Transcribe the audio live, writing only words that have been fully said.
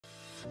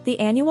The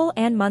annual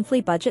and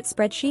monthly budget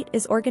spreadsheet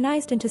is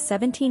organized into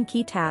 17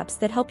 key tabs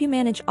that help you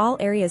manage all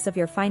areas of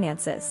your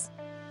finances.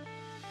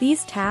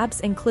 These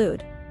tabs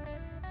include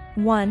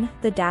 1.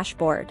 The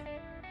dashboard.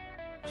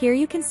 Here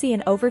you can see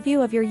an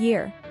overview of your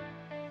year.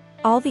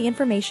 All the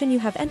information you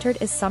have entered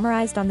is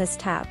summarized on this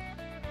tab.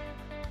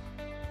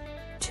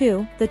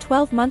 2. The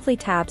 12 monthly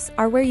tabs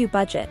are where you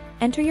budget,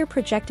 enter your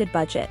projected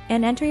budget,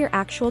 and enter your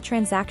actual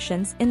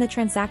transactions in the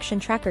transaction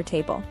tracker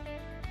table.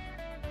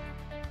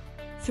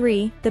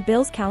 3. The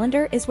bills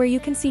calendar is where you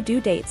can see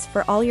due dates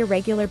for all your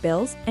regular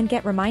bills and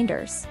get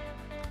reminders.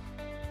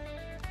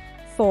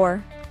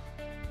 4.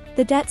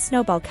 The Debt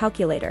Snowball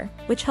Calculator,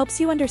 which helps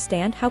you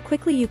understand how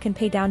quickly you can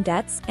pay down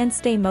debts and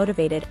stay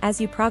motivated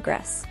as you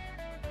progress.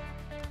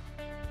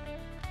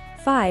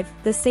 5.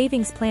 The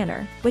Savings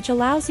Planner, which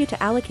allows you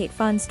to allocate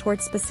funds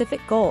towards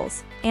specific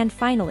goals. And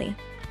finally,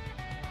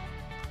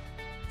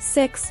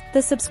 6.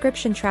 The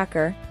Subscription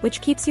Tracker,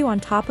 which keeps you on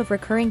top of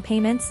recurring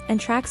payments and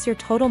tracks your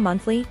total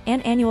monthly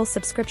and annual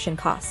subscription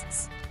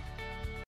costs.